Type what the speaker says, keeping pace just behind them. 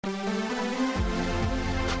Hi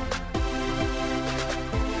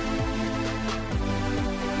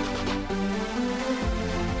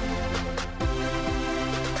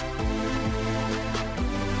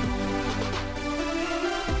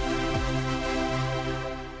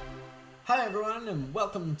everyone, and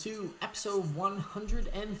welcome to episode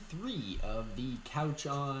 103 of the Couch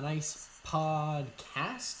on Ice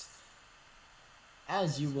podcast.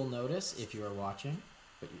 As you will notice if you are watching,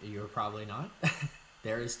 but you're probably not,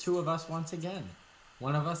 there is two of us once again.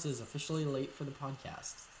 One of us is officially late for the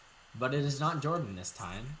podcast, but it is not Jordan this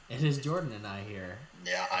time. It is Jordan and I here.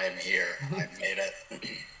 Yeah, I am here. I've made it.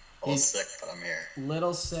 A little sick, but I'm here.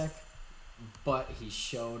 Little sick, but he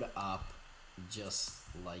showed up just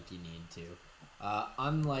like you need to.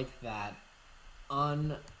 Unlike that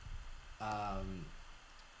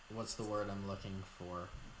what's the word I'm looking for?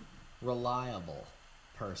 Reliable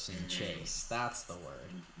person, Chase. That's the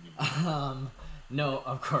word. No,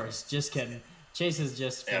 of course, just kidding. Chase is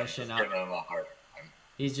just finishing up. Giving him a hard time.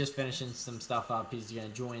 He's just finishing some stuff up. He's going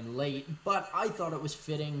to join late, but I thought it was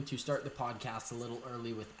fitting to start the podcast a little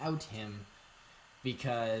early without him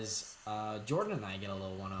because Jordan and I get a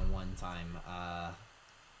little one-on-one time.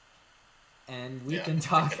 And we can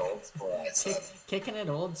talk kicking it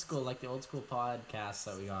old school, like the old school podcasts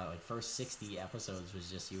that we got. Like first 60 episodes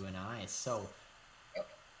was just you and I. So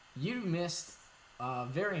you missed a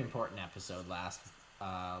very important episode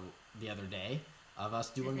the other day of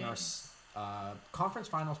us doing our conference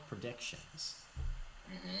finals predictions.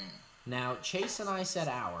 Now Chase and I said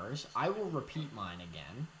ours. I will repeat mine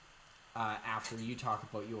again after you talk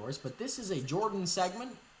about yours. But this is a Jordan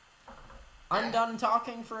segment. I'm done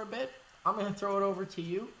talking for a bit. I'm going to throw it over to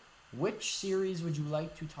you. Which series would you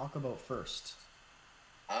like to talk about first?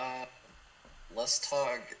 Let's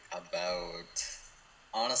talk about...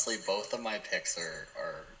 Honestly, both of my picks are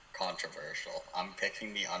controversial. I'm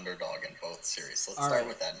picking the underdog in both series. Let's start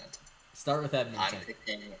with Edmonton. Start with Edmonton. I'm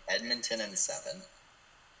picking Edmonton in 7.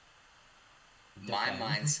 My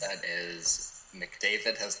mindset is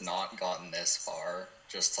McDavid has not gotten this far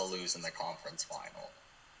just to lose in the conference final.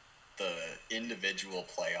 The individual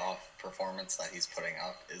playoff performance that he's putting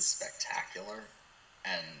up is spectacular,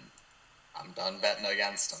 and I'm done betting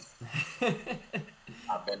against him.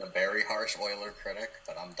 I've been a very harsh Oiler critic,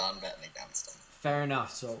 but I'm done betting against him. Fair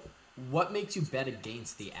enough. So what makes you bet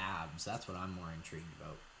against the Abs? That's what I'm more intrigued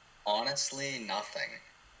about. Honestly, nothing.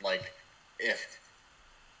 Like, if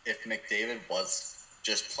McDavid was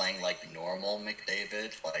just playing like normal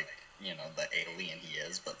McDavid, like, you know, the alien he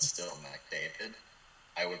is, but still McDavid,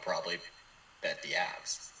 I would probably bet the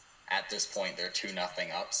Avs. At this point, they're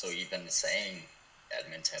 2-0 up, so even saying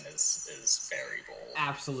Edmonton is very bold.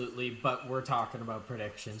 Absolutely, but we're talking about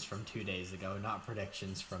predictions from 2 days ago, not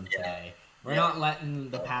predictions from today. We're not letting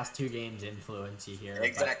the past 2 games influence you here.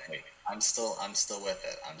 Exactly. I'm still with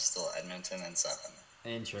it. I'm still Edmonton in 7.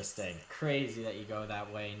 Interesting. Crazy that you go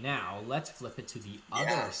that way. Now, let's flip it to the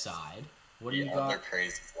other side. What do you got? The other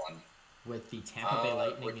crazy one. With the Tampa Bay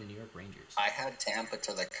Lightning and New York Rangers. I had Tampa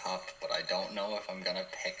to the cup, but I don't know if I'm going to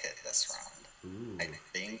pick it this round. Ooh. I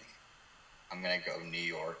think I'm going to go New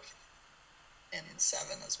York in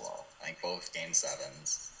 7 as well. I think both game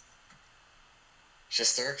 7s.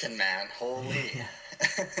 Shesterkin, man, holy.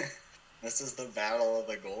 This is the battle of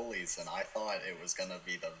the goalies, and I thought it was going to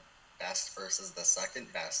be the best versus the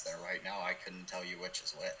second best there. Right now, I couldn't tell you which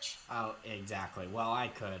is which. Oh, exactly. Well, I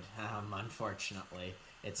could, unfortunately.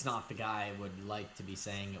 It's not the guy I would like to be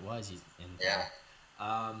saying it was.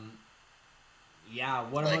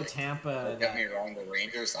 What about Tampa? Don't get me wrong, the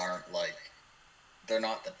Rangers aren't they're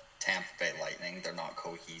not the Tampa Bay Lightning. They're not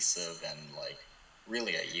cohesive and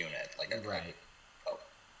really a unit.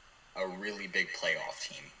 A really big playoff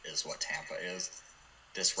team is what Tampa is.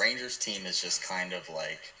 This Rangers team is just kind of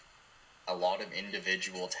a lot of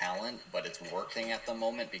individual talent, but it's working at the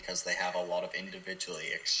moment because they have a lot of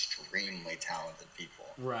individually extremely talented people.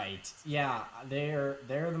 Right. Yeah, they're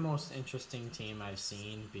the most interesting team I've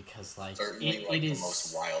seen because certainly it is the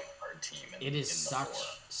most wild card team. It is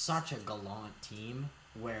such a gallant team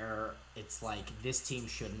where it's this team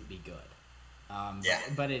shouldn't be good.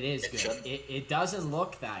 But it is good. It doesn't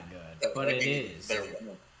look that good, but it is.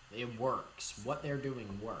 It works. What they're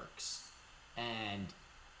doing works, and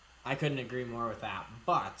I couldn't agree more with that.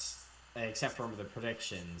 But except for the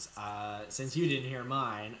predictions, since you didn't hear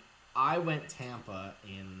mine, I went Tampa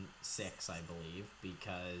in 6, I believe,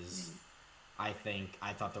 because I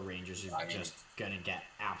thought the Rangers are just gonna get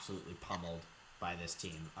absolutely pummeled by this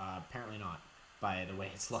team. Apparently not, by the way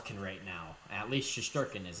it's looking right now. At least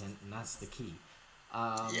Shesterkin isn't, and that's the key.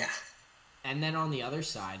 And then on the other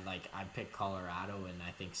side, I picked Colorado in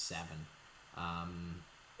I think 7.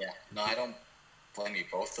 No, I don't blame you.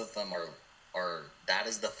 Both of them are that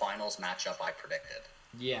is the finals matchup I predicted.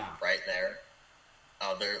 Yeah. Right there.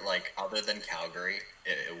 Other than Calgary,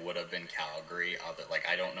 it would have been Calgary.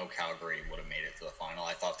 I don't know Calgary would have made it to the final.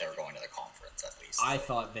 I thought they were going to the conference at least. I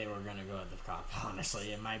thought they were going to go to the cup,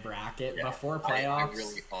 honestly, in my bracket before playoffs. I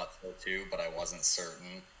really thought so too, but I wasn't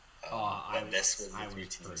certain. This was the two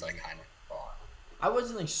teams I kind of thought. I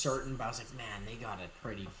wasn't certain, but I was like, man, they got a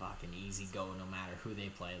pretty fucking easy go no matter who they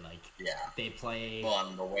play. They play. Well,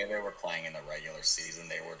 and the way they were playing in the regular season,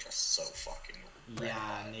 they were just so fucking.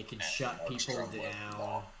 Yeah, and they could shut people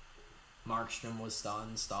down. Markstrom was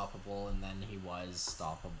unstoppable, and then he was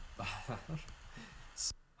stoppable.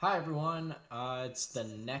 Hi, everyone. It's the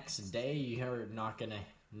next day. You're not going to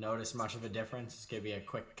notice much of a difference. It's going to be a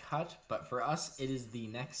quick cut, but for us, it is the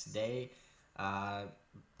next day.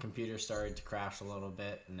 Computer started to crash a little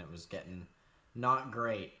bit, and it was getting not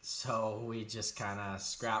great, so we just kind of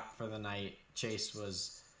scrapped for the night. Chase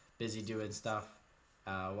was busy doing stuff.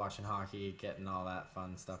 Watching hockey, getting all that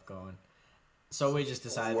fun stuff going. So we just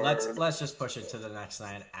decided let's just push it to the next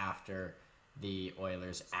night after the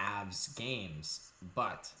Oilers Avs games.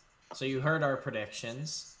 But so you heard our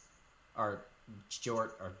predictions,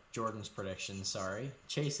 Jordan's predictions. Sorry,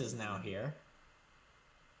 Chase is now here.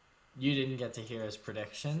 You didn't get to hear his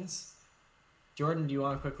predictions. Jordan, do you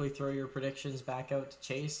want to quickly throw your predictions back out to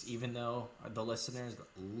Chase, even though the listeners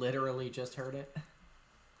literally just heard it?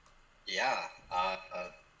 Yeah, I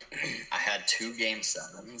had 2 Game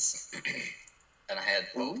 7s, and I had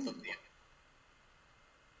both of them.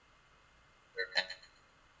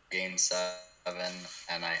 Game 7,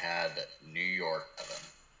 and I had New York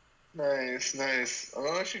 7. Nice. I'm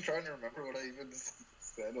actually trying to remember what I even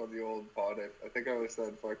said on the old pod. I think I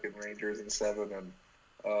said fucking Rangers in 7 and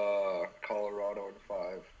Colorado in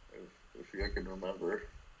 5, if you can remember.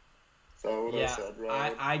 Is that what I said,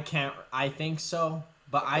 right? I can't. I think so.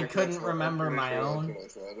 But I couldn't remember my own.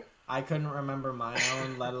 I couldn't remember my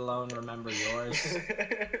own, let alone remember yours.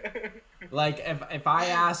 If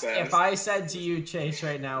I said to you, Chase,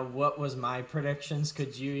 right now, what was my predictions?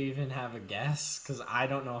 Could you even have a guess? Because I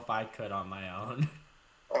don't know if I could on my own.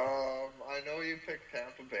 I know you picked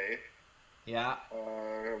Tampa Bay. Yeah.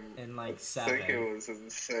 In 7. I think it was in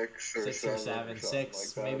 6 or 7.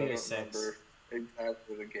 6. Like maybe it was 6. I don't remember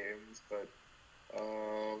exactly the games, but.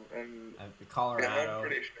 And Colorado. I'm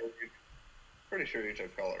pretty sure you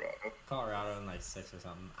took Colorado. Colorado in 6 or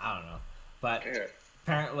something. I don't know, but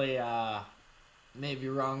apparently, maybe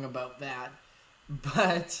wrong about that.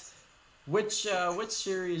 But which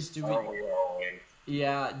series do we?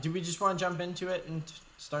 Yeah, do we just want to jump into it and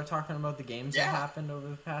start talking about the games that happened over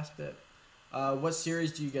the past bit? What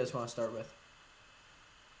series do you guys want to start with?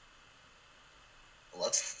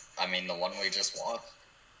 The one we just watched.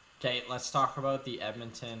 Okay, let's talk about the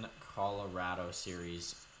Edmonton-Colorado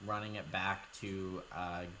series, running it back to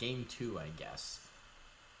Game 2, I guess.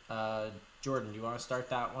 Jordan, do you want to start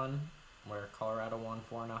that one, where Colorado won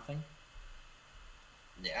 4-0?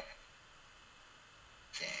 Yeah.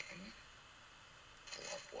 Game. Pull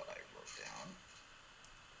up what I wrote down.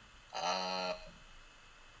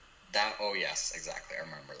 Oh, yes, exactly. I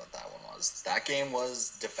remember that one was. That game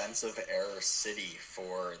was defensive error city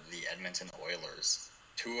for the Edmonton Oilers.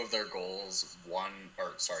 Two of their goals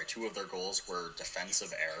were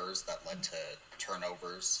defensive errors that led to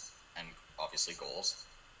turnovers and obviously goals.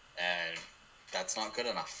 And that's not good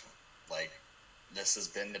enough. This has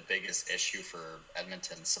been the biggest issue for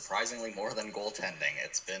Edmonton, surprisingly more than goaltending.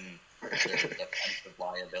 It's been their defensive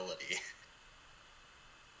liability.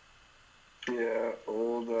 Yeah,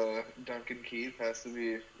 old Duncan Keith has to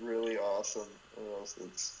be really awesome, or else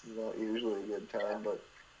it's not usually a good time, but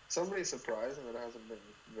somebody surprising that hasn't been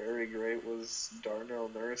very great was Darnell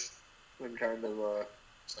Nurse. Been kind of a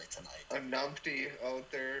numpty out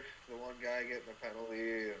there. The one guy getting a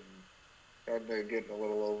penalty and kind of getting a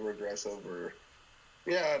little over-aggressive.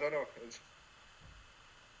 I don't know. It's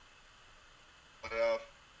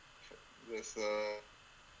this.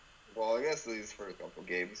 I guess these for a couple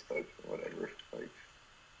games, but whatever. I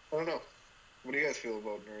don't know. What do you guys feel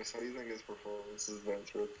about Nurse? How do you think his performance has been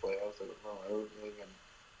through the playoffs? I don't know. I haven't really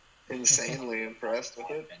been insanely impressed with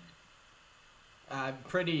it.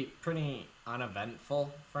 Pretty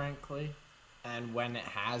uneventful, frankly. And when it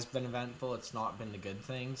has been eventful, it's not been the good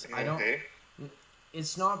things.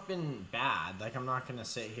 It's not been bad. I'm not gonna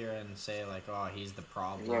sit here and say he's the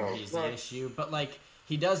problem, he's the issue. But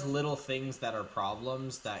he does little things that are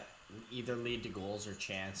problems that either lead to goals or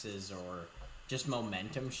chances or just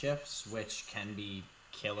momentum shifts, which can be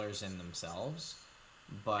killers in themselves.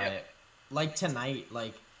 But tonight,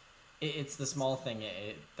 It's the small thing.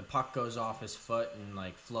 The puck goes off his foot and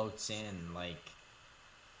like floats in. Like.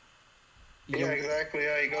 Yeah, exactly.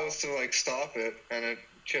 Yeah, he goes to like stop it, and it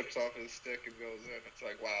chips off his stick and goes in. It's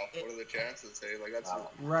like, wow, what are the chances? Hey, like that's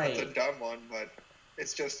a dumb one, but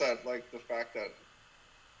it's just that like the fact that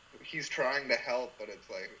he's trying to help, but it's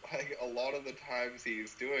like a lot of the times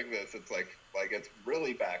he's doing this, it's like it's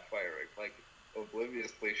really backfiring, like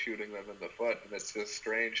obliviously shooting them in the foot, and it's just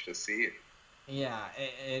strange to see. Yeah,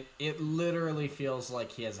 it literally feels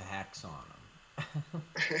like he has a hex on him.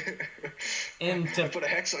 And to put a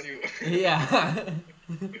hex on you. Yeah.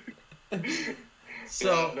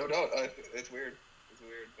 So yeah, no doubt. It's weird. It's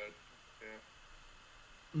weird, but yeah.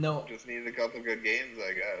 No. Just need a couple good games,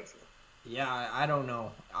 I guess. Yeah, I don't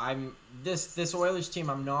know. I'm this Oilers team.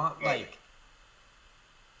 I'm not like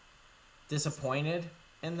disappointed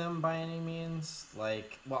in them by any means.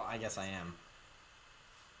 Like, well, I guess I am.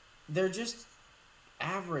 They're just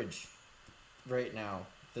average right now.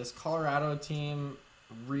 This Colorado team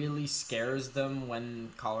really scares them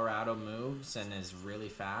when Colorado moves and is really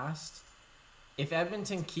fast. If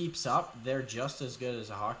Edmonton keeps up, they're just as good as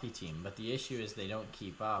a hockey team. But the issue is they don't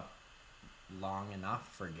keep up long enough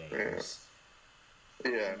for games.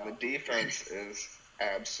 Yeah, the defense is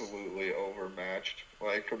absolutely overmatched.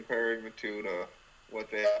 Like, comparing the two to what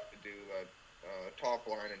they have to do, that top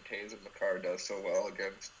line and Taves and Makar does so well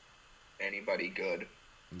against anybody good.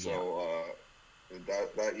 Yeah. So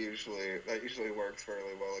that usually works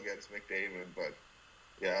fairly well against McDavid, but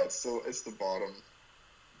yeah, it's the bottom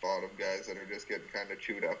guys that are just getting kind of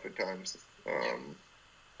chewed up at times.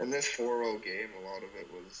 And this 4-0 game, a lot of it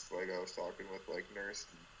was like I was talking with like Nurse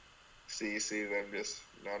and CC, them just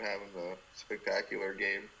not having the spectacular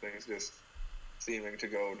game. Things just seeming to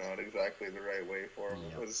go not exactly the right way for them.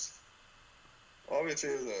 Yep. It was obviously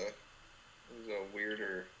it was a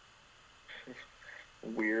weirder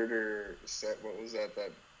set. What was that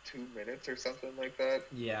 2 minutes or something like that?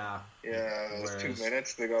 Yeah. Yeah, it was 2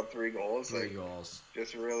 minutes. They got 3 goals. Three goals.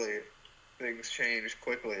 Just really, things changed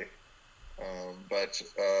quickly. But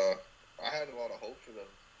I had a lot of hope for them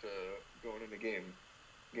to going into game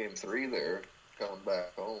 3 there, coming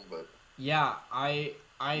back home. But yeah, I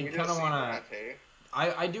kind of want to.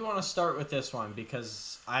 I do want to start with this one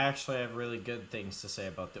because I actually have really good things to say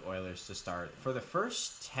about the Oilers to start. For the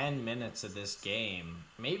first 10 minutes of this game,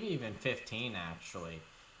 maybe even 15 actually,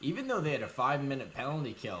 even though they had a 5-minute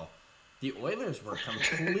penalty kill, the Oilers were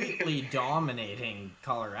completely dominating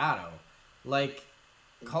Colorado. Like,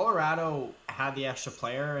 Colorado had the extra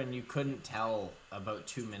player and you couldn't tell about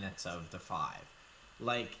 2 minutes of the 5.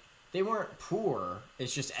 Like, they weren't poor.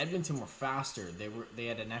 It's just Edmonton were faster. They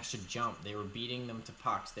had an extra jump. They were beating them to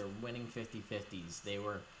pucks. They were winning 50-50s. They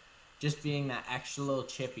were just being that extra little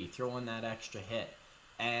chippy, throwing that extra hit.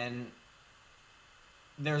 And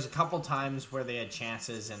there's a couple times where they had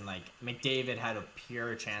chances, and like McDavid had a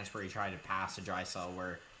pure chance where he tried to pass to Draisaitl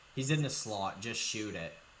where he's in the slot. Just shoot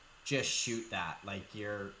it. Just shoot that. Like,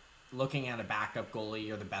 you're looking at a backup goalie.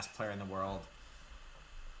 You're the best player in the world.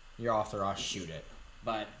 You're off the rush. Shoot it.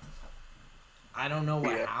 But I don't know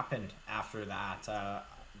what happened after that.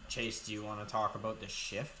 Chase, do you want to talk about the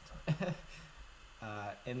shift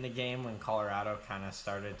in the game when Colorado kind of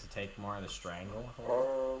started to take more of the strangle?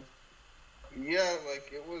 Yeah,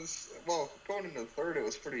 like it was. Well, going into the third, it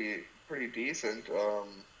was pretty decent.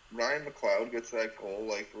 Ryan McLeod gets that goal,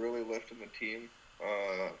 like really lifting the team,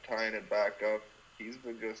 tying it back up. He's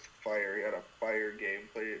been just fire. He had a fire game.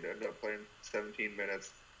 Ended up playing 17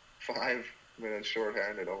 minutes, 5 minutes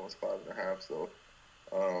shorthanded, almost 5.5. So,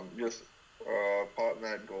 just potting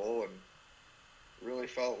that goal, and really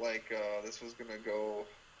felt like this was gonna go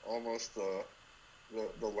almost the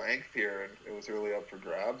length here, and it was really up for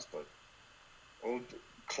grabs. But old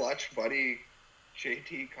clutch buddy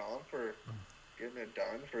JT Compher getting it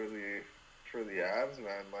done for the Avs,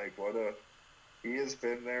 man. Like, he has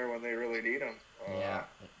been there when they really need him.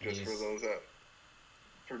 Just for those that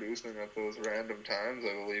producing at those random times,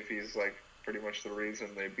 I believe he's like pretty much the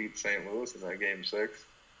reason they beat St. Louis in that game 6,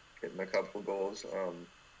 getting a couple goals.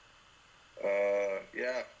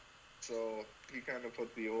 So he kind of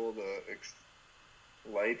put the old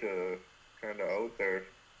light kind of out there.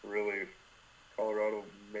 Really, Colorado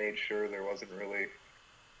made sure there wasn't really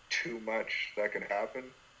too much that could happen.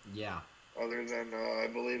 Yeah. Other than I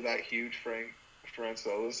believe that huge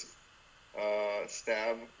Francouz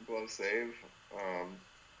stab glove save. I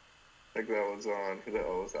think that was on. Who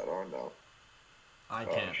was that on now? I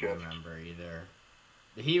can't remember either.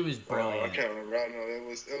 He was brilliant. I can't remember. No,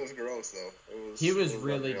 it was gross though. He was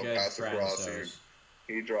really good. Francouz.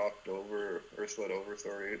 He dropped over or slid over.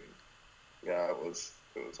 Sorry. Yeah, it was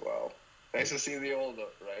wow. Nice to see the old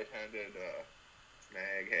right-handed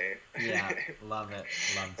snag, hey? Yeah, love it.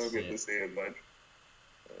 Love to I'll see get it. to see it, but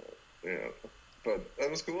yeah. But it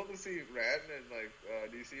was cool to see Rantanen,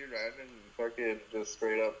 do you see Rantanen fucking just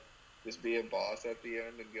straight up just be a boss at the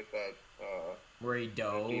end and get that where he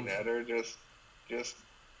dove? Netter just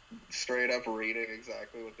straight up reading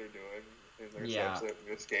exactly what they're doing in their subset and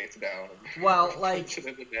just skates down and well, puts it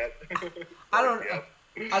in the net.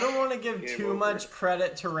 I don't want to give too much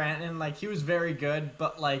credit to Rantanen. Like, he was very good,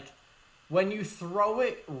 but like when you throw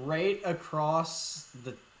it right across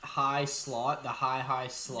the high slot,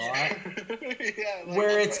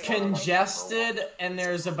 where it's congested and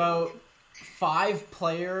there's about 5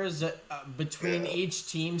 players between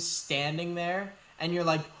each team standing there, and you're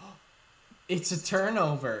like, oh, it's a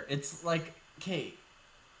turnover. It's like, okay,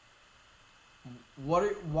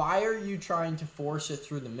 why are you trying to force it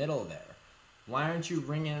through the middle there? Why aren't you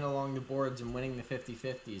ringing it along the boards and winning the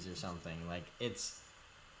 50-50s or something? Like,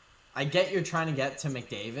 I get you're trying to get to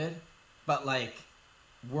McDavid, but like,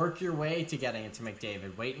 work your way to getting it to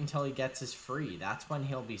McDavid. Wait until he gets his free. That's when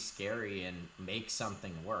he'll be scary and make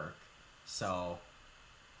something work. So,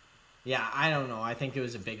 yeah, I don't know. I think it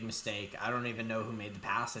was a big mistake. I don't even know who made the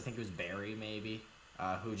pass. I think it was Barry, maybe,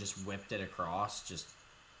 who just whipped it across, just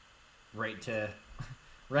right to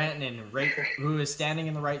Rantanen, who is standing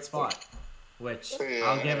in the right spot. Which,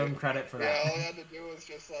 I'll give him credit for that. Yeah, all he had to do was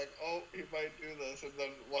just like, oh, he might do this, and then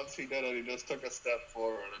once he did it, he just took a step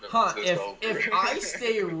forward, and it was just over. If I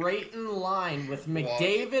stay right in line with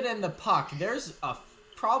McDavid and the puck, there's a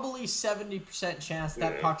probably 70% chance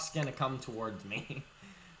that puck's gonna come towards me.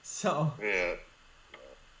 So. Yeah.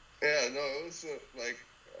 Yeah, no, it was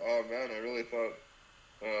oh man, I really thought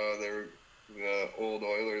the old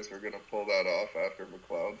Oilers were gonna pull that off after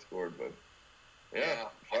McLeod scored, but. Yeah,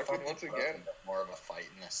 fucking once again. More of a fight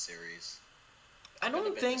in this series. I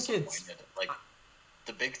don't think it's like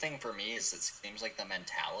the big thing for me is it seems like the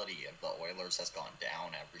mentality of the Oilers has gone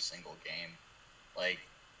down every single game. Like,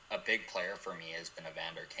 a big player for me has been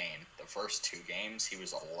Evander Kane. The first 2 games, he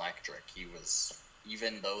was electric. He was,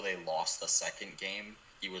 even though they lost the second game,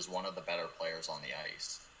 he was one of the better players on the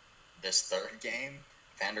ice. This third game,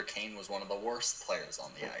 Evander Kane was one of the worst players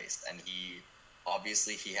on the ice, and he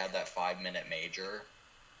had that 5-minute major.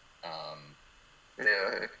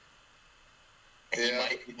 He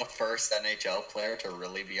might be the first NHL player to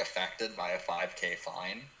really be affected by a $5,000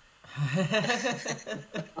 fine.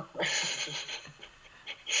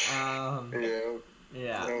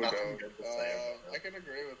 Yeah. No doubt. I can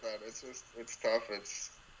agree with that. It's tough.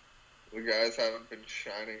 The guys haven't been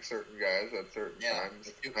shining. Certain guys at certain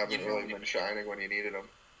times haven't really been shining when you needed them.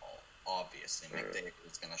 Obviously, McDavid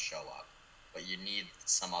is going to show up. But you need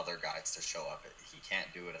some other guys to show up. He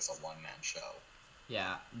can't do it as a one-man show.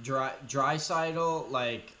 Yeah, Draisaitl,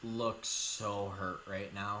 like, looks so hurt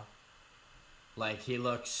right now. Like, he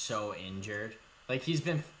looks so injured. Like, he's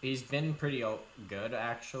been pretty good,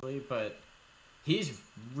 actually, but he's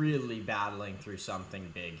really battling through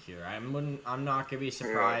something big here. I'm not gonna be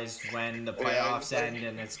surprised when the playoffs end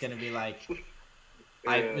and it's gonna be like.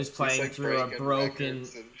 I was playing through a broken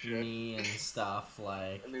knee and stuff,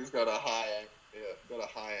 like. And he's got a high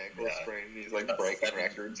ankle sprain. He's like breaking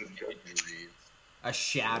records and shit. A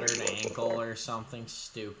shattered ankle or something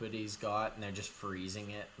stupid he's got, and they're just freezing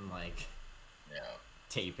it and like,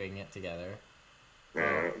 taping it together.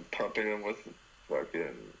 Pumping him with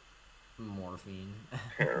fucking morphine,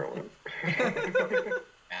 heroin.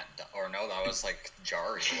 That was like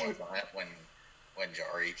Jari, wasn't it? When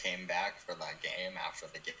Jari came back for that game after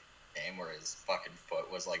the game where his fucking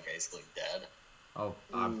foot was like basically dead. Oh,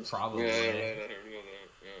 probably. Yeah, I heard about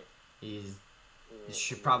that. Yeah.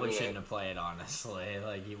 Shouldn't have played, honestly.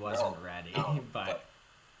 Like, he wasn't ready, but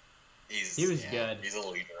he was good. He's a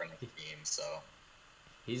leader in the team, so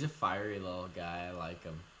he's a fiery little guy. I like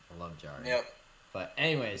him. I love Jari. Yep. But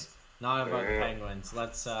anyways, not about the Penguins.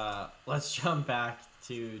 Let's jump back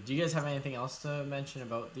to. Do you guys have anything else to mention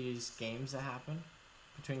about these games that happened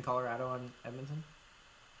between Colorado and Edmonton?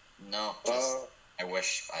 No. I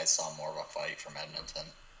wish I saw more of a fight from Edmonton.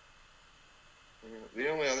 The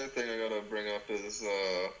only other thing I gotta bring up is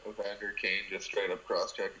Evander Kane just straight up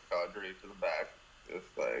cross-checking Kadri to the back,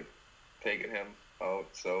 just like taking him out.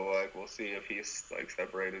 So like we'll see if he's like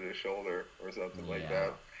separated his shoulder or something like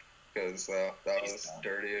that, because that was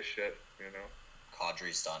dirty as shit, you know.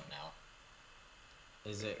 Kadri's done now.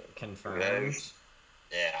 Is it confirmed?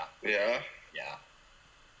 Yeah. Yeah. Yeah.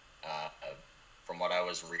 From what I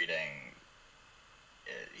was reading,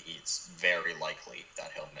 it's very likely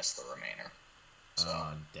that he'll miss the remainder. So,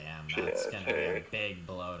 oh, damn. That's going to be a big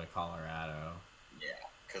blow to Colorado. Yeah,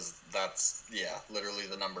 because that's literally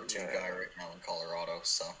the number 2 guy right now in Colorado.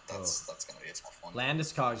 So that's going to be a tough one.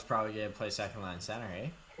 Landeskog's probably going to play second line center, eh?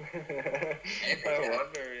 I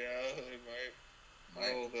wonder. Yeah, they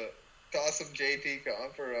might. Toss some JT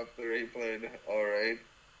Compher up there. He played all right.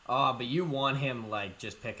 Oh, but you want him like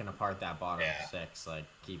just picking apart that bottom 6, like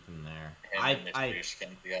keep him there. I don't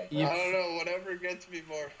know. Whatever gets me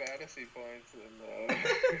more fantasy points in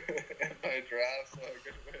my draft, so I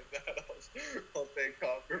can win that. I'll take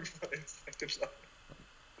Compher playing second line.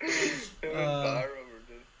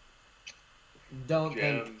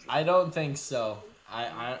 I don't think so.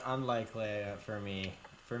 I unlikely for me.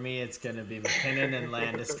 For me, it's gonna be McKinnon and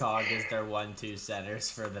Landeskog as their 1-2 centers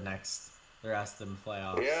for the rest of the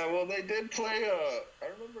playoffs. Yeah, well, they did play. I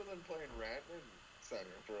remember them playing Rantanen center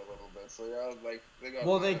for a little bit. So they got.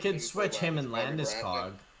 Well, they could switch him and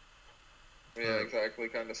Landeskog. Yeah, exactly.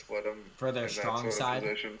 Kind of split them for their strong side.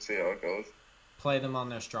 Position, see how it goes. Play them on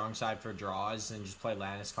their strong side for draws, and just play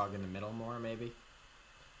Landeskog in the middle more, maybe.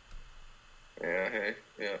 Yeah. Hey.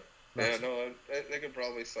 Yeah. Yeah. No, they could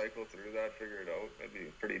probably cycle through that, figure it out. That'd be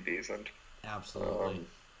pretty decent. Absolutely.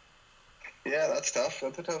 Yeah, that's tough.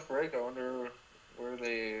 That's a tough break. I wonder where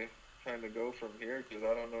they kind of go from here, because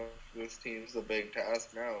I don't know if this team's a big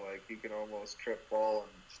task now. Like, you can almost trip ball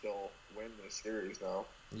and still win this series now.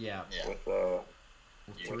 Yeah. With that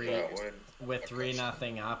win. With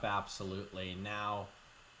 3-0 up, absolutely. Now,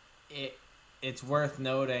 it's worth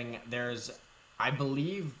noting there's, I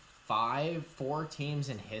believe, 4 teams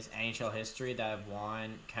in his NHL history that have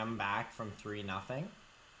come back from 3-0.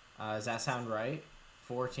 Does that sound right?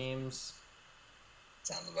 4 teams.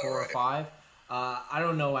 Sounds about 4 right. or 5. I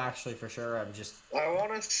don't know actually for sure. I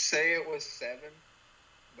want to say it was 7,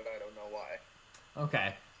 but I don't know why.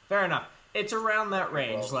 Okay, fair enough. It's around that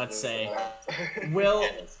range, let's say.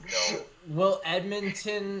 Will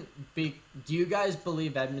Edmonton be? Do you guys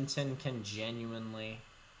believe Edmonton can genuinely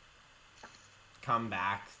come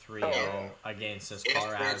back 3-0 against this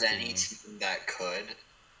Colorado team? If there's any team that could,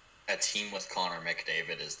 a team with Connor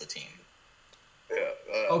McDavid is the team. Yeah.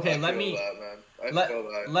 Okay, let me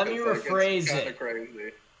rephrase it.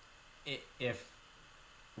 Crazy.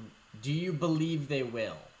 Do you believe they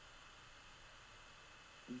will?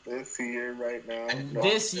 This year, right now.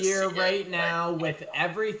 This year, right now, with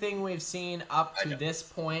everything we've seen up to this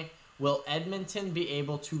point, will Edmonton be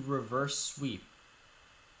able to reverse sweep?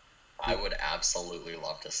 I would absolutely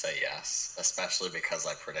love to say yes, especially because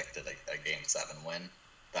I predicted a Game 7 win.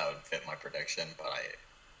 That would fit my prediction, but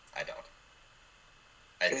I don't.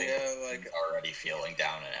 I think it's already feeling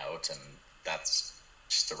down and out, and that's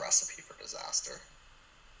just a recipe for disaster.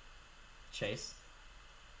 Chase?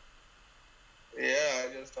 Yeah,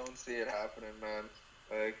 I just don't see it happening, man.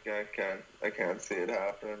 I can't see it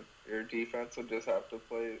happening. Your defense will just have to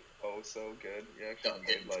play so good. You actually don't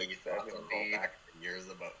get like 70. Go back to years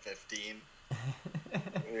about 15.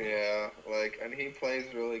 Yeah, and he plays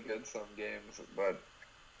really good some games, but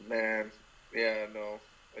man, no,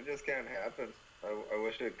 it just can't happen. I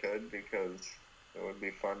wish it could, because it would be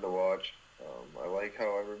fun to watch. I like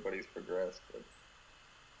how everybody's progressed, but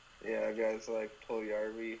yeah, guys like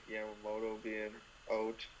Puljujarvi, Yamamoto being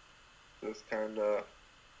out, just kind of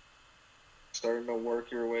starting to work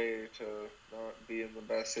your way to not be in the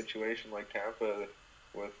best situation like Tampa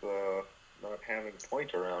with not having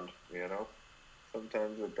point around,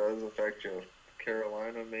 Sometimes it does affect you.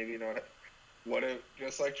 Carolina, maybe not. What if,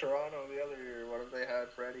 just like Toronto the other year, what if they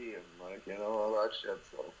had Freddie and, all that shit,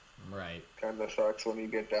 so. Right. Kind of sucks when you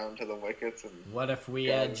get down to the wickets and. What if we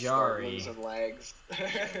had Jari? Losing legs.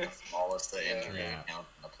 The smallest injury count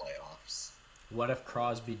in the playoffs. What if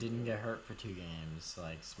Crosby didn't get hurt for 2 games?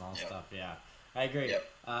 Small stuff, yeah. I agree. Yep.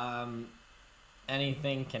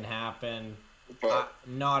 Anything can happen. But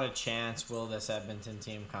not a chance will this Edmonton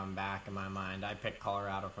team come back in my mind. I picked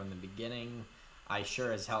Colorado from the beginning. I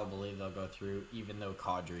sure as hell believe they'll go through, even though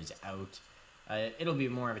Kadri's out. It'll be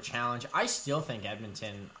more of a challenge. I still think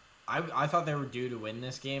Edmonton, I thought they were due to win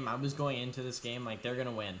this game. I was going into this game they're going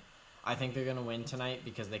to win. I think they're going to win tonight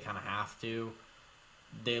because they kind of have to.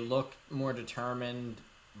 They look more determined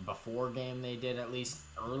before game they did, at least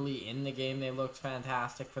early in the game they looked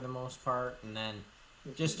fantastic for the most part, and then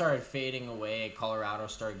just started fading away. Colorado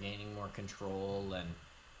started gaining more control, and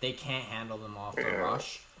they can't handle them off the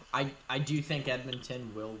rush. I do think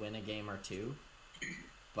Edmonton will win a game or 2,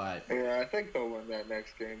 but yeah, I think they'll win that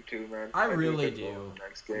next game too, man. I really do.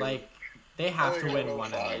 They have to win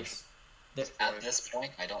one of these. At this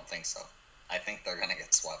point, I don't think so. I think they're gonna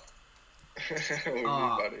get swept.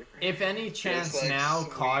 If any chance now,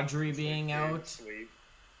 Kadri being out.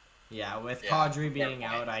 Yeah, with Kadri being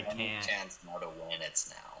out, I can't. Any chance now to win, it's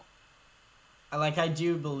now. I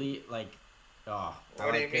do believe, oh.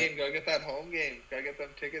 What do you mean? Go get that home game. Go get them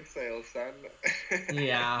ticket sales, son.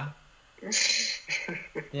 Yeah.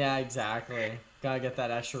 Yeah, exactly. Gotta get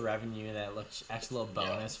that extra revenue, that extra little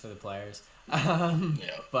bonus for the players.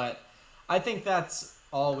 But I think that's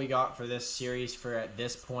all we got for this series for at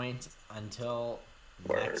this point. Until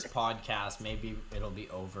next podcast, maybe it'll be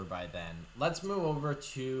over by then. Let's move over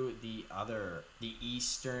to the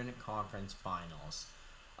Eastern Conference Finals.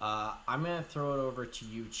 I'm gonna throw it over to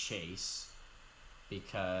you, Chase,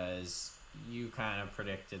 because you kind of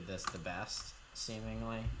predicted this the best,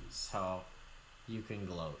 seemingly. So you can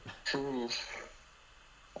gloat.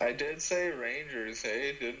 I did say Rangers,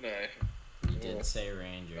 hey, didn't I? You did say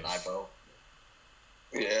Rangers. And I vote.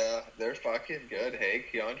 Yeah, they're fucking good. Hey,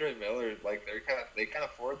 Keandre Miller, they can't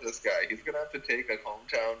afford this guy. He's gonna have to take a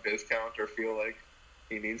hometown discount or feel like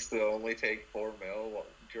he needs to only take $4 million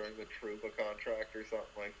during the Trouba contract or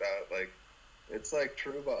something like that. Like, it's like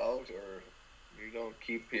Trouba out, or you don't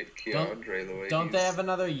keep Keandre the way. Don't they have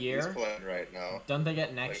another year? He's playing right now. Don't they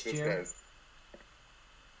get next year?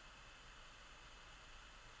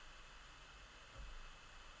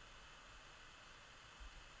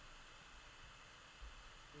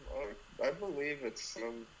 I believe it's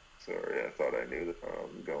some. Sorry, I thought I knew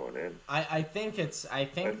going in. I think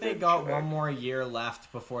they got one more year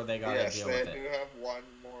left before they got to deal with it. They do have one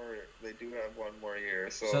more. They do have one more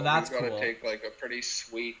year, so that's got cool. to take a pretty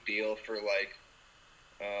sweet deal for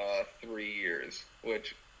 3 years,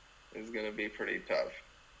 which is gonna be pretty tough,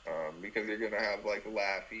 because you're gonna have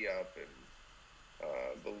Laffy up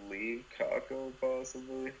and believe Kakko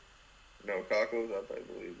possibly. No, Kakko's up, I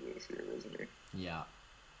believe, this year, isn't he? Yeah.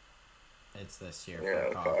 It's this year.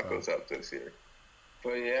 Yeah, Kakko's up this year.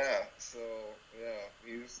 But yeah, so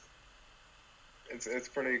yeah, it's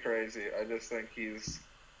pretty crazy. I just think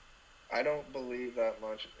I don't believe that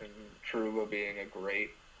much in Trouba being a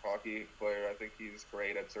great hockey player. I think he's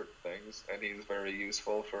great at certain things, and he's very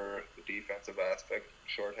useful for the defensive aspect.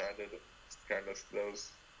 Shorthanded, kind of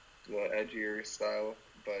the edgier style.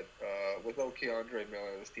 But without Keandre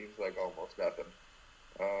Miller, this team's almost nothing.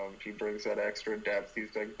 He brings that extra depth.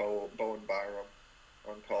 He's like Bowen Byram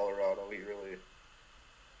on Colorado. He really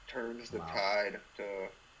turns the tide to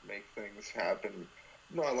make things happen.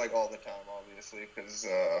 Not all the time, obviously, because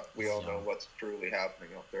we all know what's truly happening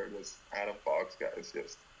up there. This Adam Fox guy is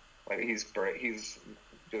just he's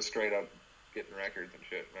just straight up getting records and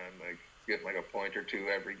shit, man. Getting a point or two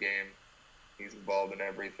every game. He's involved in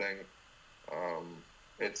everything.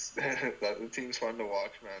 It's the team's fun to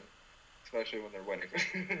watch, man. Especially when they're winning.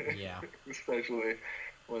 Yeah. Especially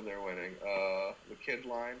when they're winning. The kid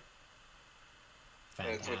line.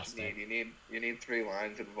 Fantastic. That's what you need. You need 3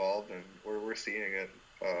 lines involved, and we're seeing it.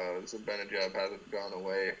 Zibanejad hasn't gone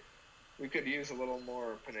away. We could use a little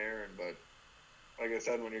more Panarin, but like I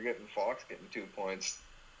said, when you're getting Fox getting 2 points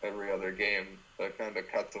every other game, that kind of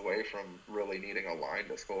cuts away from really needing a line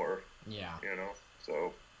to score. Yeah.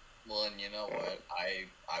 So. Well, and you know what?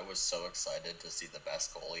 I was so excited to see the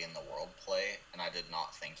best goalie in the world play, and I did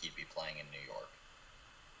not think he'd be playing in New York.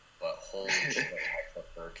 But holy shit, has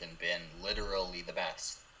Firkin been literally the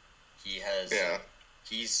best. He has. Yeah.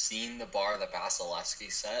 He's seen the bar that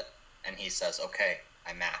Vasilevsky set, and he says, "Okay,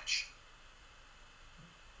 I match."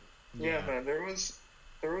 Yeah, man. There was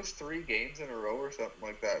 3 games in a row or something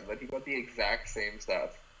like that he got the exact same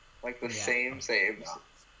stats, same saves.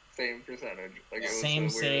 Same percentage. Same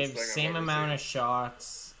saves, same amount of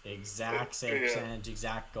shots, exact same percentage,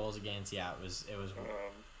 exact goals against. Yeah, it was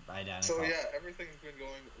identical. So yeah, everything's been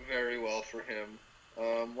going very well for him.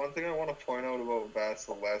 One thing I want to point out about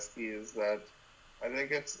Vasilevsky is that I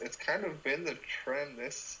think it's kind of been the trend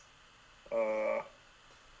this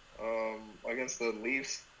against the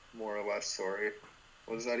Leafs, more or less.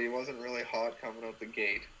 Was that he wasn't really hot coming out the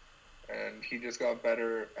gate, and he just got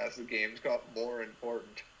better as the games got more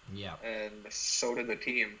important. Yeah. And so did the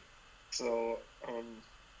team. So,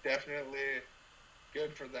 definitely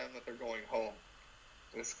good for them that they're going home.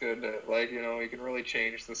 It's good that, you can really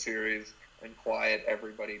change the series and quiet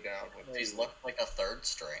everybody down. He's looked like a third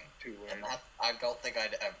string. And I don't think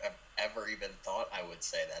I'd ever even thought I would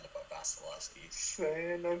say that about Vasilevsky.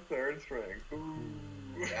 Saying a third string. Ooh.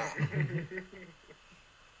 Yeah.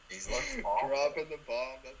 He's looked awful. Dropping the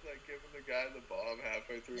bomb. That's like giving the guy the bomb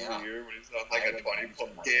halfway through the year when he's on a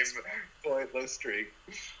 20-point game pointless streak.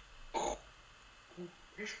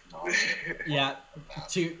 Yeah,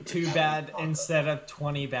 too bad. Instead of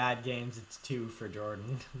 20 bad games, it's 2 for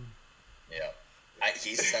Jordan. Yeah,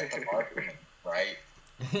 he set the mark, right?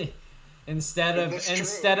 Instead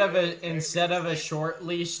of a short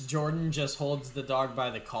leash, Jordan just holds the dog by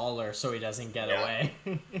the collar so he doesn't get away.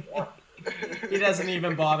 He doesn't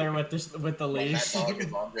even bother with the leash. That dog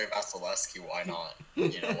is Andrei Vasilevsky. Why not?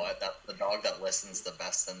 You know what? That's the dog that listens the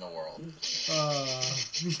best in the world.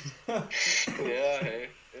 Yeah, hey,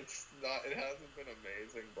 it's not. It hasn't been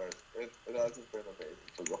amazing, but it hasn't been amazing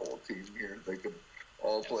for the whole team here. They could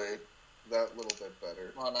all play that little bit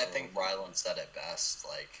better. Well, and I think Ryland said it best.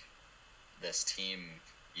 Like, this team,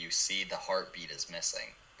 you see the heartbeat is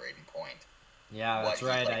missing. Brayden Point. Yeah, that's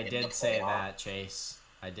right. I did say that, Chase.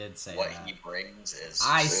 I did say what that. He brings is.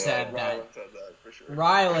 I said that. Ryland said that for sure.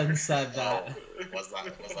 Ryland said that. Was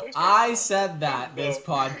that I said that this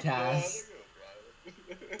podcast.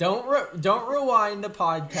 Don't rewind the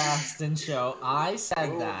podcast and show. I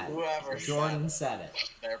said that. Whoever Jordan said it.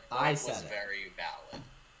 Their point I said was very valid.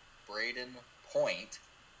 Brayden Point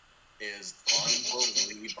is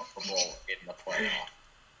unbelievable in the playoff.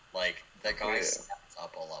 Like, the guy steps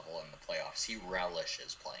up a level in the playoffs. He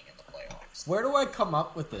relishes playing in the playoffs. Where do I come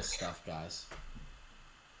up with this stuff, guys?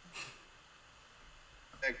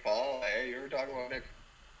 Nick Paul, hey, you were talking about Nick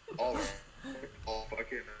Paul. Nick Paul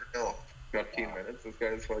fucking Hill. 15 minutes. This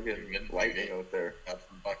guy's fucking lightning out there. Got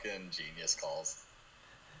some fucking genius calls.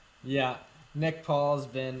 Yeah, Nick Paul's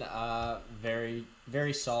been very,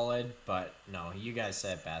 very solid, but no, you guys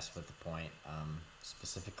said it best with the point.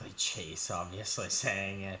 Specifically Chase, obviously,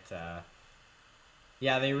 saying it.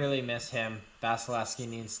 Yeah, they really miss him. Vasilevsky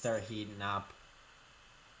needs to start heating up.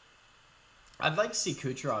 I'd like to see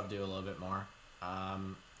Kucherov do a little bit more.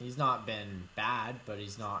 He's not been bad, but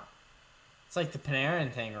he's not... It's like the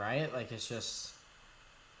Panarin thing, right? Like, it's just...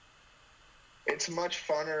 It's much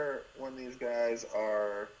funner when these guys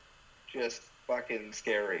are just fucking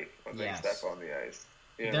scary when they step on the ice.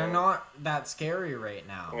 They're not that scary right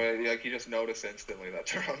now. Well, like, you just notice instantly that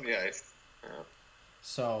they're on the ice. Yeah.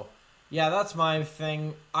 So, yeah, that's my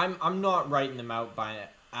thing. I'm not writing them out by it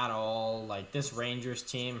at all. Like, this Rangers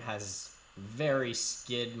team has very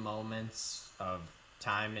skid moments of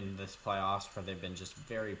time in this playoffs where they've been just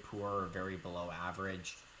very poor or very below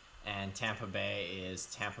average. And Tampa Bay is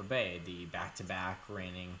Tampa Bay, the back-to-back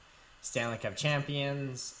reigning Stanley Cup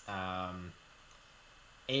champions,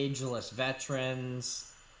 ageless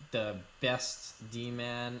veterans, the best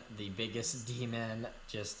D-man, the biggest D-man,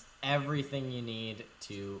 just everything you need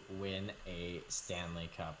to win a Stanley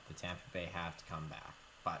Cup. The Tampa Bay have to come back.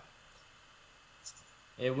 But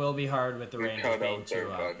it will be hard with the Rangers being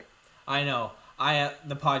 2-up. I know.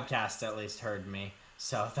 The podcast at least heard me,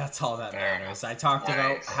 so that's all that matters. I talked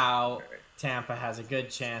about how Tampa has a good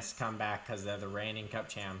chance to come back because they're the reigning Cup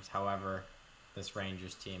champs. However, this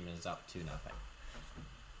Rangers team is up 2-0.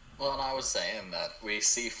 Well, and I was saying that we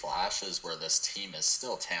see flashes where this team is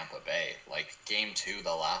still Tampa Bay. Like, Game 2,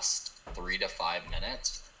 the last 3 to 5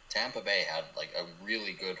 minutes, Tampa Bay had, like, a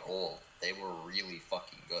really good hold. They were really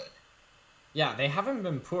fucking good. Yeah, they haven't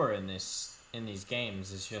been poor in these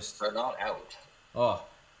games. It's just... They're not out. Oh,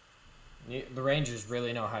 the Rangers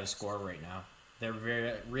really know how to score right now. They're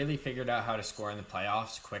really figured out how to score in the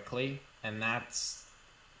playoffs quickly, and that's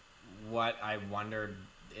what I wondered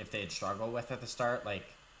if they'd struggle with at the start.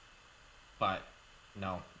 But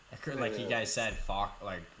no, like you guys said,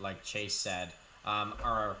 like Chase said,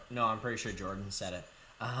 or no, I'm pretty sure Jordan said it.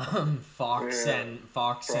 Fox and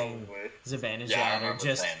Zibanejad are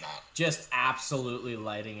just absolutely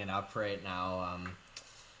lighting it up right now.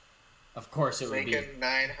 Of course, it would be making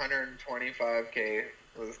 $925K.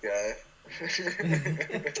 This guy.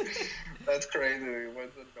 That's crazy. He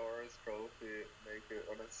wins the Norris Trophy, make it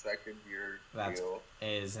on a second-year deal. That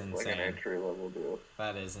is insane. Like an entry-level deal.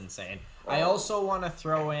 That is insane. I also want to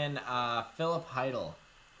throw in Philip Heidel,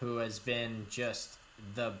 who has been just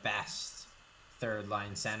the best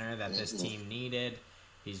third-line center that this team needed.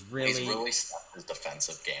 He's really stepped his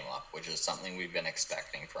defensive game up, which is something we've been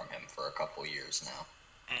expecting from him for a couple years now.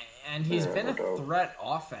 And he's been a threat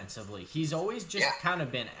offensively. He's always just kind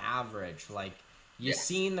of been average. Like, you've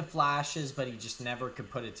seen the flashes, but he just never could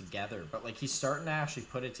put it together. But, like, he's starting to actually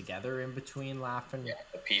put it together in between Laugh and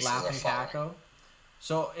Kakko.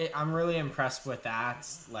 So I'm really impressed with that.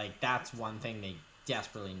 Like, that's one thing they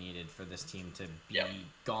desperately needed for this team to be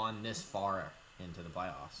gone this far into the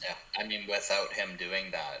playoffs. Yeah, I mean, without him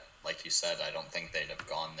doing that, like you said, I don't think they'd have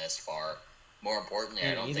gone this far. More importantly,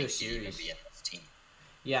 I don't think he'd even be in this team.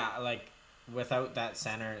 Yeah, like, without that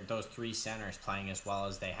center, those three centers playing as well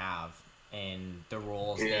as they have in the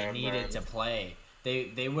roles they needed to play,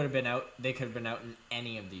 they would have been out. They could have been out in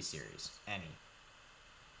any of these series. Any.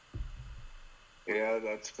 Yeah,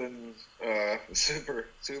 that's been super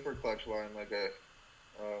clutch line, like I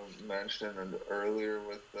mentioned earlier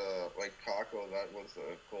with like Kakko. That was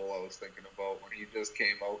the goal I was thinking about when he just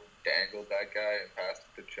came out and dangled that guy and passed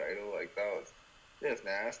it to Chido. Like, that was it's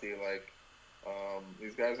nasty. Like,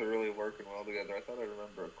 these guys are really working well together. I thought I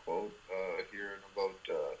remember a quote hearing about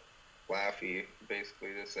Laffy basically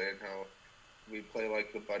just saying how we play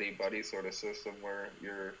like the buddy sort of system where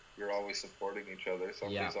you're always supporting each other.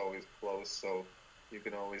 Somebody's always close, so you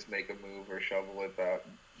can always make a move or shovel it back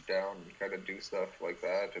down and kind of do stuff like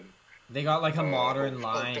that. And they got like a modern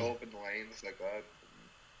line. Open lanes like that.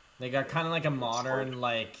 They got kind of like a modern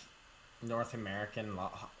like North American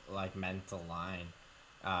like mental line.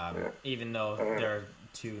 Even though they're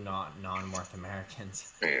two non-North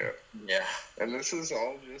Americans. Yeah. And this is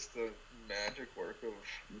all just the magic work of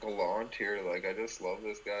Gallant here. Like, I just love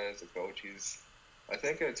this guy as a coach. I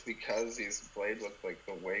think it's because he's played with like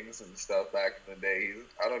the Wings and stuff back in the day.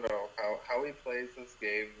 I don't know how he plays his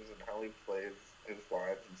games and how he plays his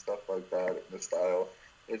lines and stuff like that and the style.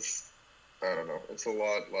 I don't know. It's a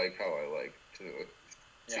lot like how I like to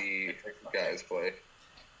see guys play.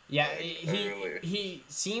 Yeah, he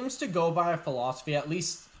seems to go by a philosophy, at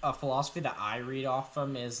least a philosophy that I read off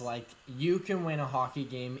him is like, you can win a hockey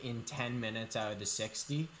game in 10 minutes out of the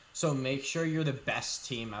 60, so make sure you're the best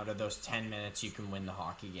team out of those 10 minutes you can win the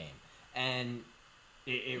hockey game. And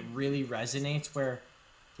it really resonates where,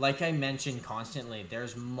 like I mentioned constantly,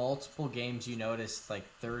 there's multiple games you notice, like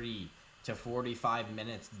 30 to 45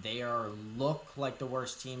 minutes, they look like the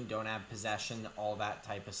worst team, don't have possession, all that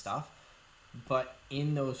type of stuff. But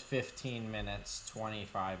in those 15 minutes,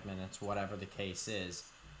 25 minutes, whatever the case is,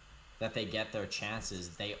 that they get their chances,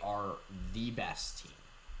 they are the best team,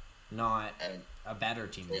 not a better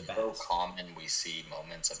team. It's so common we see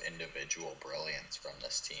moments of individual brilliance from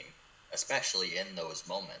this team, especially in those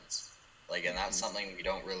moments. Like, and that's something we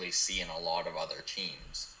don't really see in a lot of other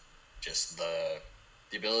teams. Just the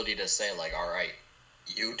ability to say, like, all right,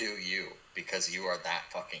 you do you, because you are that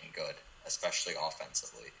fucking good. Especially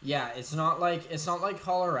offensively. Yeah, it's not like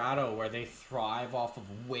Colorado where they thrive off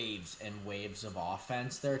of waves and waves of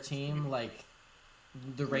offense. Their team, like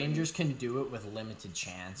the Rangers, can do it with limited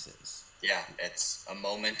chances. Yeah, it's a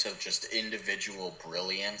moment of just individual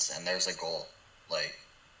brilliance, and there's a goal. Like,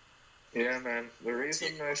 yeah, man. The reason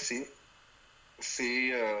I see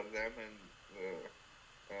them and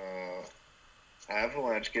the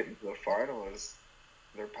Avalanche getting to the final is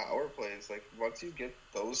their power plays. Like, once you get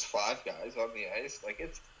those 5 guys on the ice, like,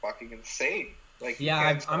 it's fucking insane. Like,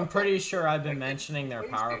 yeah, I'm pretty sure I've been mentioning their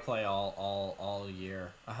power play all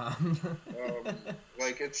year.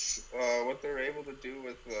 Like, it's what they're able to do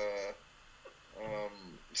with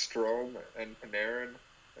Strome and Panarin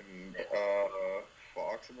and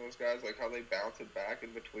Fox and those guys. Like, how they bounce it back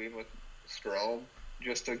in between with Strome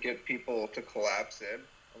just to get people to collapse in,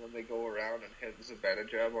 and then they go around and hit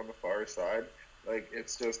Zibanejad on the far side. Like,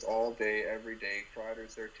 it's just all day, every day.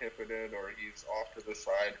 Kreider's there tipping it, or he's off to the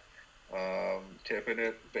side, tipping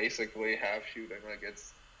it, basically half shooting. Like,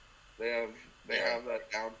 it's they have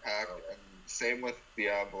that down packed, and same with the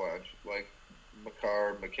Avalanche. Like,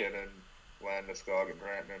 Makar, McKinnon, Landeskog, and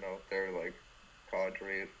Rantanen out there. Like,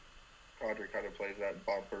 Kadri kind of plays that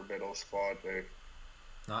bumper middle spot.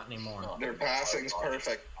 Not anymore. Their passing's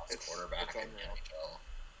perfect. It's quarterback in the NHL.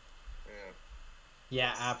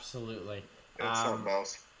 Yeah, absolutely. It's something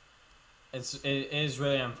else. It is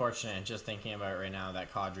really unfortunate just thinking about it right now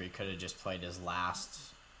that Kadri could have just played his last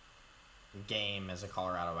game as a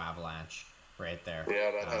Colorado Avalanche right there.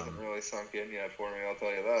 Yeah, that hasn't really sunk in yet for me, I'll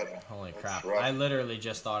tell you that. Holy crap. Rough. I literally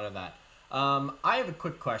just thought of that. I have a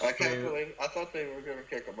quick question I thought they were going to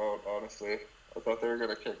kick him out, honestly. I thought they were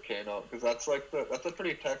going to kick Kane out, because that's a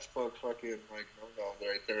pretty textbook fucking, like, no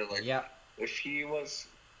right there. Like, yeah. If he was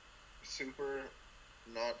super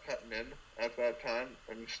not cutting in at that time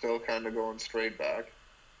and still kind of going straight back.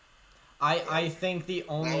 I think the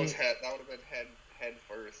only... That would have been head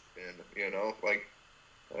first, man. You know? Like,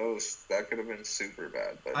 that could have been super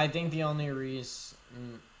bad. But I think the only reason...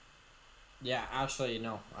 Yeah, actually,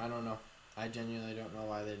 no. I don't know. I genuinely don't know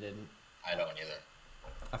why they didn't. I don't either.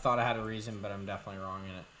 I thought I had a reason, but I'm definitely wrong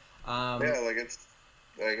in it. Yeah, like, it's...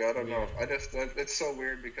 Like, I don't know. It's so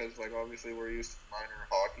weird because, like, obviously we're used to minor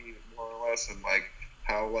hockey, more or less, and, like,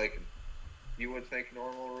 how, like, you would think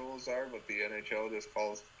normal rules are, but the NHL just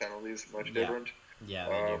calls penalties much different. Yeah,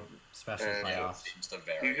 they do. Especially playoffs. It seems to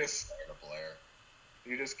vary to player.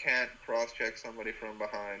 You just can't cross-check somebody from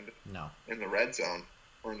behind. No. In the red zone.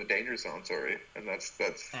 Or in the danger zone, sorry. And that's...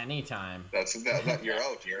 Anytime. You're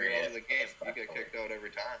out. You're out of the game. You get kicked out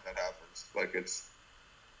every time that happens. Like, it's...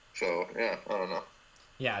 So, yeah, I don't know.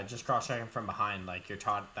 Yeah, just cross-checking from behind. Like, you're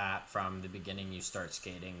taught that from the beginning you start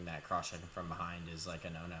skating, that cross-checking from behind is, like,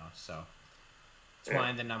 a no-no. So, it's one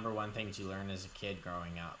of the number one things you learn as a kid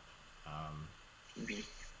growing up.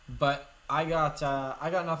 But I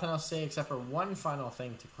got nothing else to say except for one final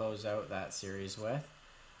thing to close out that series with.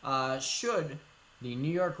 Should the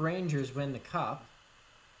New York Rangers win the cup,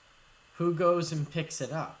 who goes and picks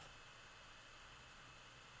it up?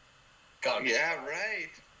 Yeah, right.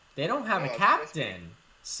 They don't have a captain,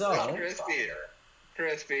 so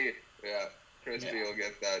Crispy. Yeah, Crispy will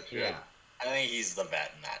get that shit. Yeah. I think he's the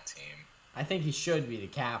vet in that team. I think he should be the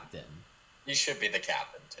captain. He should be the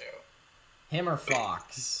captain too. Him or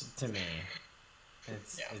Fox, to me.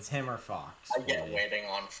 It's him or Fox. I get waiting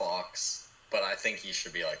on Fox, but I think he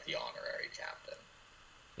should be like the honorary captain.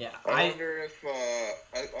 Yeah, I wonder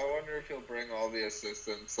if he'll bring all the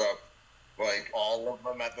assistants up, like all of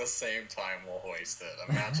them at the same time will hoist it.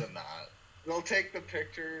 Imagine that. They'll take the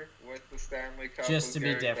picture with the Stanley Cup just to be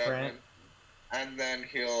Gary different, Bettman, and then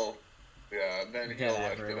he'll lift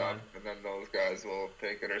it up, and then those guys will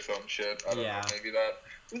take it or some shit. I don't know, maybe that.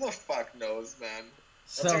 Who the fuck knows, man?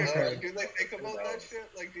 So do they think about that shit?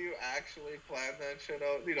 Like, do you actually plan that shit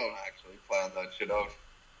out? You don't actually plan that shit out.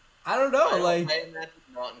 I don't know. I imagine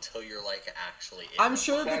not until you're like actually. I'm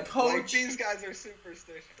sure the coach. Like, these guys are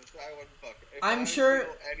superstitious. I wouldn't fuck it. I'm sure.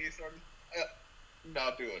 Any sort of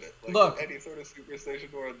not doing it. Like, look, any sort of superstition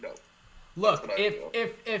or no. Look,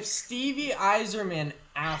 if Stevie Yzerman,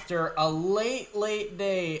 after a late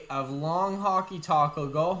day of long hockey talk, will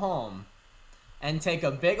go home and take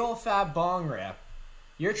a big old fat bong rip,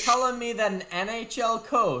 you're telling me that an NHL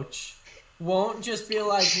coach won't just be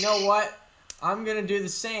like, you know what, I'm going to do the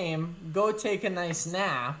same, go take a nice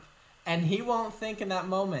nap, and he won't think in that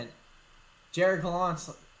moment, Jared Gallant's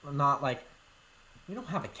not like, we don't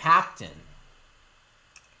have a captain.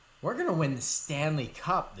 We're going to win the Stanley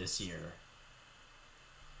Cup this year.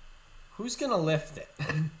 Who's going to lift it?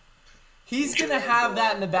 He's going to have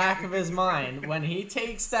that in the back of his mind when he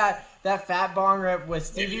takes that fat bong rip with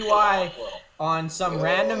Stevie Y on some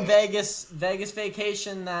random Vegas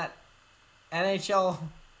vacation that NHL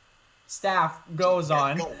staff goes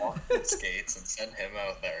on. Go walk the skates and send him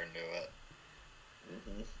out there and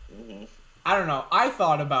do it. I don't know. I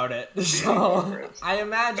thought about it. So I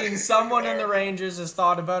imagine someone in the Rangers has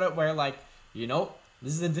thought about it where, like, you know,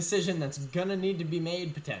 this is a decision that's going to need to be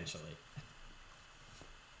made potentially.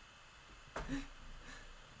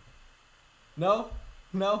 No?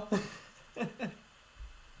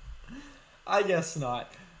 I guess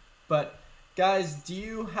not. But, guys, do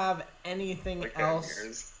you have anything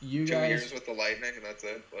else? 2 years with the Lightning and that's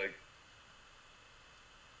it? Like,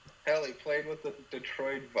 hell, he played with the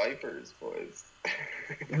Detroit Vipers, boys.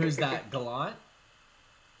 Who's that, Gallant?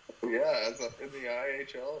 Yeah, in the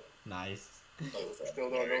IHL. Nice.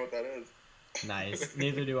 Still don't know what that is. Nice.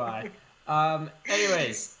 Neither do I.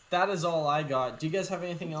 Anyways, that is all I got. Do you guys have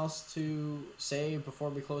anything else to say before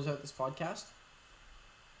we close out this podcast?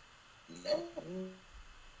 No.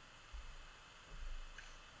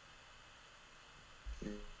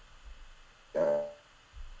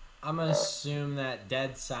 I'm going to assume that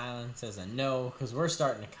dead silence is a no, because we're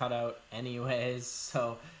starting to cut out anyways,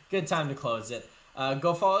 so good time to close it.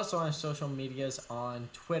 Go follow us on our social medias on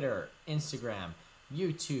Twitter, Instagram,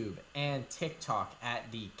 YouTube, and TikTok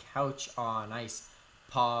at the Couch on Ice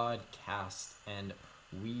podcast, and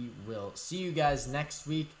we will see you guys next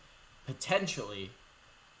week, potentially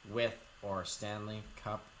with our Stanley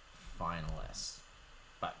Cup finalists.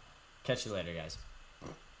 But catch you later, guys.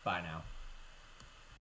 Bye now.